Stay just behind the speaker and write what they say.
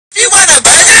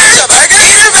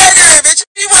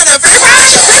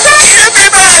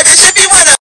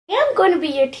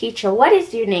teacher. What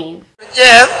is your name?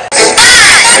 Yeah.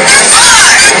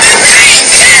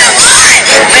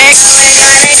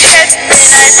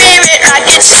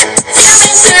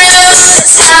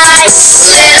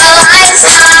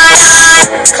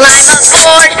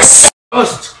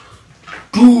 Just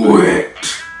do it.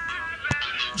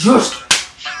 Just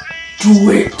do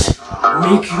it.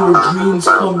 Make your dreams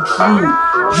come true.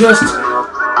 Just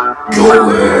do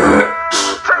it.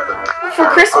 For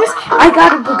Christmas, I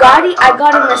got a Bugatti, I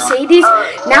got a Mercedes.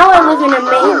 Now I live in a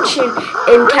mansion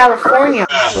in California.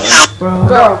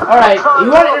 Bro, alright, you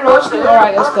want to roast it?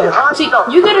 Alright, let's go. See,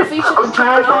 you get a feature in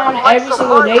Chinatown every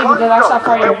single day because that's how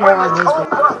far your hairline is.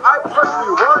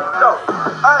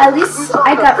 At least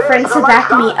I got friends to back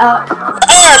me up.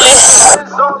 What are those?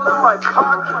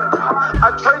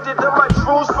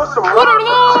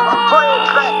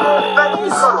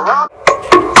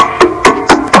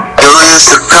 You used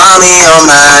to call me on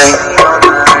my.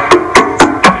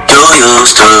 You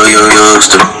used to.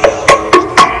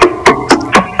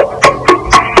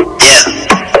 Yeah.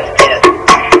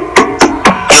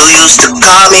 You used to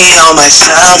call me on my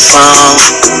cell phone.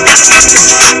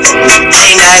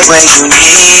 Late night when you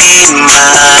need my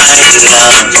love.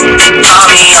 Call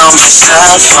me on my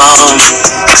cell phone.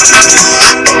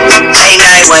 Late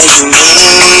night when you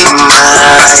need my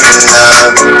love.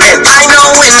 And I know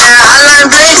when that hotline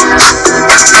bling,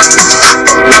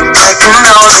 that can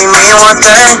only mean one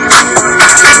thing.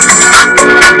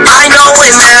 I know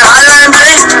when that hotline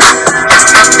bling.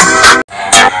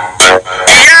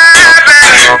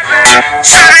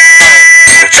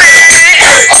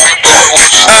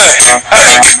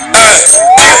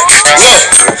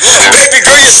 Baby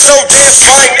girl, you're so damn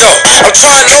fine though. I'm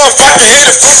trying to know if I can hit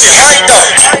it from behind though.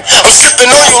 I'm sipping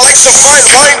on you like some fine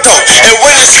wine though. And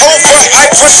when it's over, I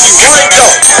push rewind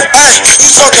though. You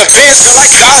talking bands till I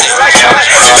got it.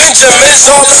 Benjamin's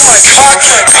all in my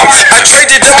pocket. I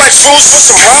traded in my jewels for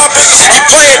some robbers. You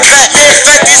playing Batman,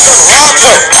 Fetty's a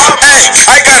robber.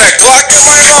 I got a Glock in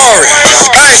my Rari.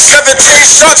 17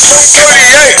 shots, no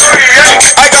 38.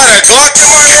 I got a Glock in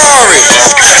my Rari.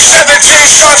 17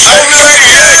 shots, no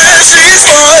 38. She's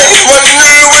mine. One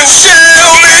new and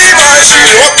she'll be mine. She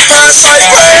walk fast like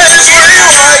waves.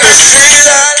 Rewind and see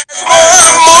that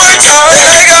more time.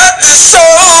 I got the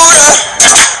soda.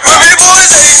 Ruby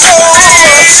boys ain't sober.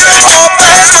 All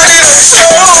bad money that's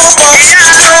sober.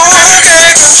 No one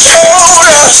can control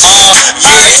us.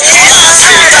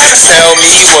 Tell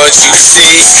me what you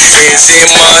see. Is it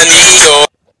money or?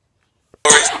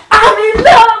 I'm in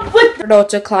love with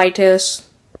Noticlitis.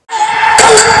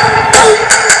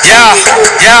 Yeah.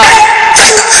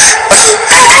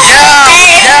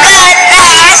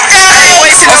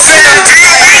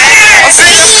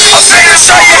 I'm finna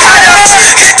show you how to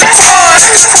hit the pause,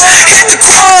 hit the pause, hit the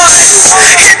pause,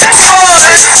 hit the pause.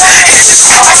 I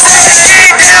said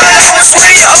get down low and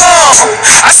swing your arm.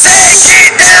 I said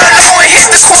get down low and hit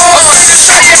the pause.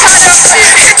 Show you how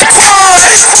to hit the pause,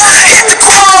 hit the pause, hit the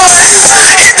pause,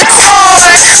 hit the pause.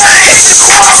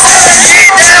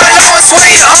 Get down low and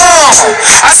swing your arm.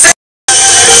 I said.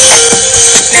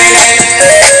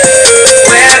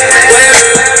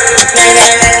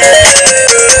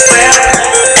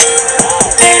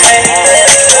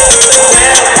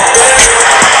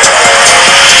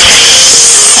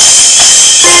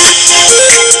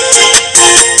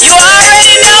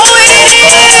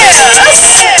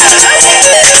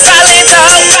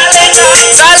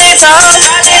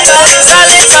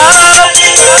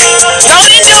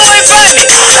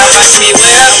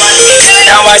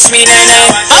 Watch me nay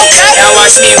nay. Okay. Now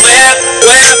watch me whip.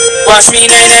 Watch me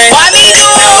nay nay. Why me do?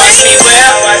 Now watch me whip.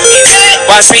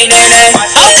 Watch me nay nay.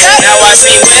 Okay. Now watch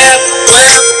me whip.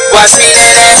 Watch me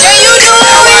nay nay. Can you do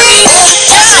it?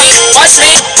 Watch me. Watch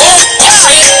me. Watch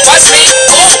me. Watch me.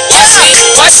 Watch me.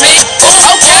 Watch me.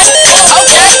 Okay.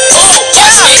 Okay.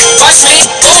 Watch me. Watch me.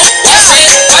 Watch me.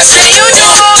 Watch me. You do.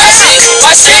 Watch me.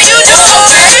 Watch me. You do.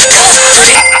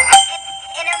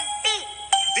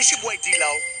 This your boy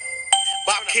D-Lo.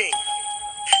 Bob King,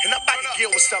 and I'm about to get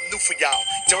with something new for y'all.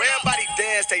 You know, everybody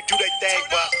dance, they do their thing,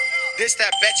 but this that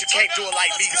bet you can't do it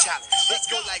like me challenge. Let's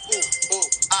go like ooh,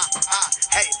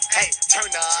 hey,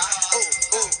 turn up.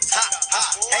 Ooh,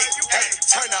 hey,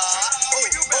 turn up. Ooh,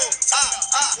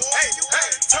 hey,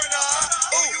 turn up.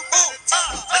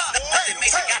 Nothing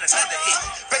makes you got another hit.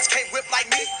 Bet you can't whip like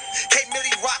me, can't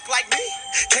Millie rock like me,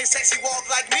 can't sexy walk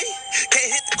like me, can't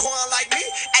hit the corn like me.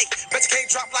 Hey, bet you can't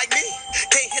drop like me,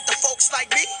 can't hit the folks like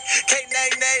me, can't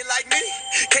nay like me,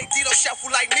 can't Dino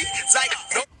shuffle like me, like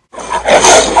no.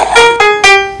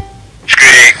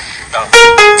 Street.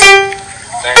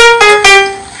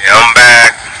 Yeah, I'm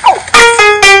back.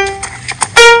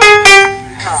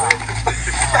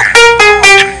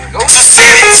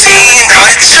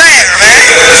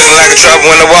 nigga trap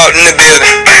when I walk in the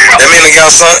building. That mean I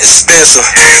got something expensive.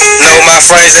 Know my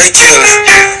friends, they chillin'.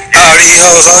 All these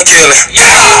hoes I'm killin'.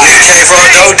 Nigga came from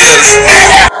dope dealers.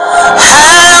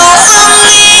 Hello from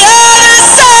the other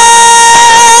side.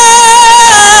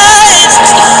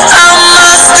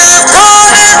 I must have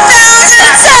called 1,000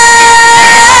 times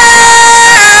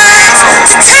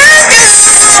to tell you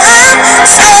I'm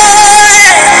sorry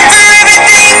for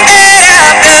everything that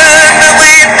I've done. But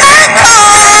when I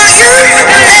call you,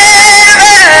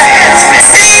 never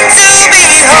seem to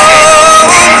be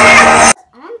home.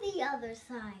 On the other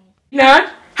side. None.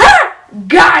 Ha!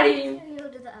 Got him. Can you go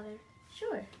to the other?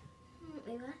 Sure.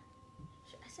 Wait, what?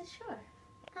 I said sure.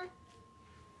 Huh?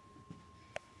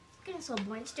 It's getting so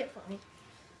boring. Just do it for me.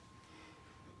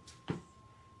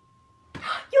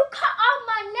 You cut off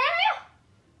my nail?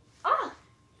 Oh,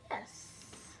 yes.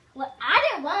 Well, I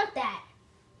didn't want that.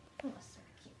 Oh, so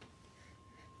cute.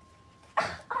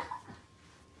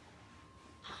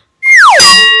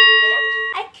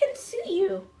 I can see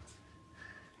you.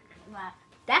 Well,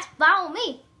 that's fine with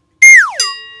me.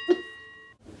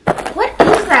 What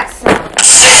is that sound?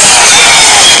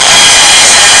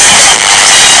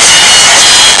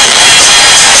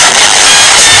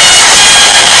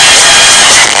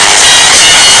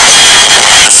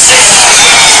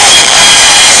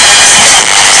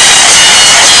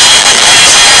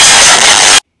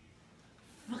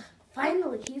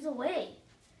 Finally, he's away.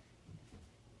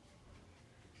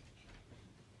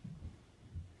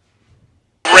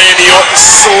 Randy Orton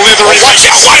slithering. Watch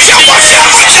out, watch out, watch out.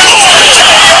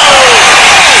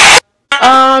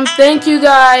 Thank you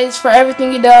guys for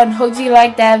everything you done. Hope you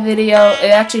liked that video.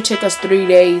 It actually took us 3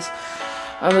 days.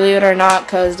 Believe it or not,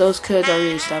 because those kids are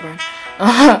really stubborn.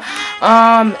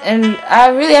 And I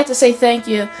really have to say thank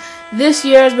you. This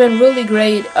year has been really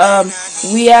great.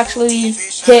 We actually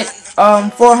hit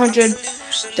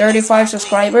 435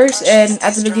 subscribers, and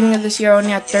at the beginning of this year I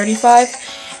only had 35.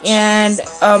 And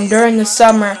during the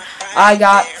summer I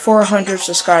got 400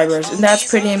 subscribers, and that's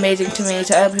pretty amazing to me.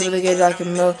 To other people, they get like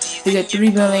they get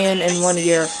 3 million in 1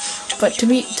 year. But to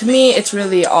me, it's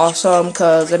really awesome,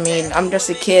 because I mean, I'm just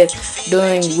a kid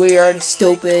doing weird,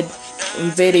 stupid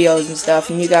videos and stuff,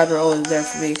 and you guys are always there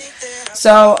for me.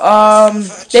 So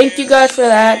thank you guys for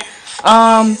that.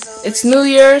 It's New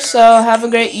Year, so have a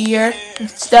great year.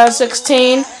 It's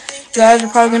 2016. You guys are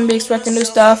probably going to be expecting new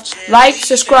stuff. Like,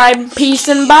 subscribe, peace,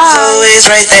 and bye. Always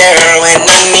right there when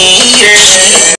I need it.